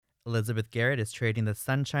Elizabeth Garrett is trading the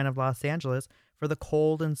sunshine of Los Angeles for the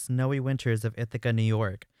cold and snowy winters of Ithaca, New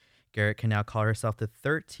York. Garrett can now call herself the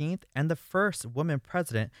 13th and the first woman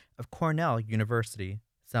president of Cornell University.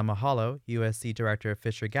 Selma Hollow, USC director of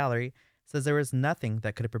Fisher Gallery, says there was nothing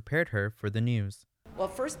that could have prepared her for the news. Well,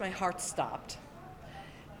 first, my heart stopped.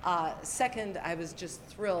 Second, I was just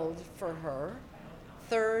thrilled for her.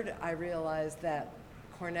 Third, I realized that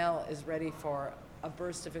Cornell is ready for a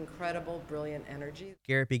burst of incredible, brilliant energy.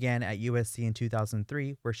 Garrett began at USC in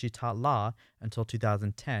 2003, where she taught law until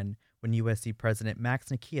 2010, when USC President Max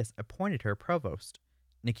Nikias appointed her provost.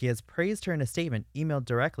 Nikias praised her in a statement emailed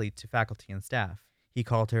directly to faculty and staff. He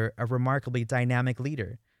called her a remarkably dynamic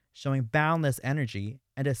leader, showing boundless energy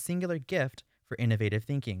and a singular gift for innovative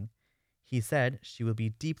thinking. He said she will be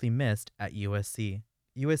deeply missed at USC.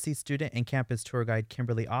 USC student and campus tour guide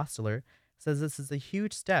Kimberly Osteler says this is a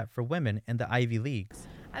huge step for women in the Ivy Leagues.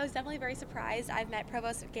 I was definitely very surprised. I've met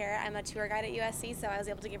Provost Garrett. I'm a tour guide at USC, so I was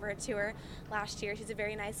able to give her a tour last year. She's a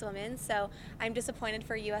very nice woman, so I'm disappointed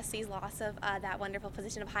for USC's loss of that wonderful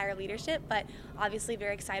position of higher leadership, but obviously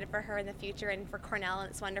very excited for her in the future and for Cornell and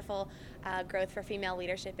its wonderful growth for female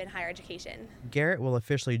leadership in higher education. Garrett will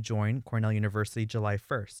officially join Cornell University July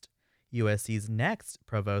 1st. USC's next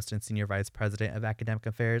provost and senior vice president of academic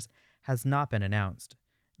affairs has not been announced.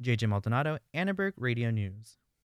 JJ Maldonado, Annenberg Radio News.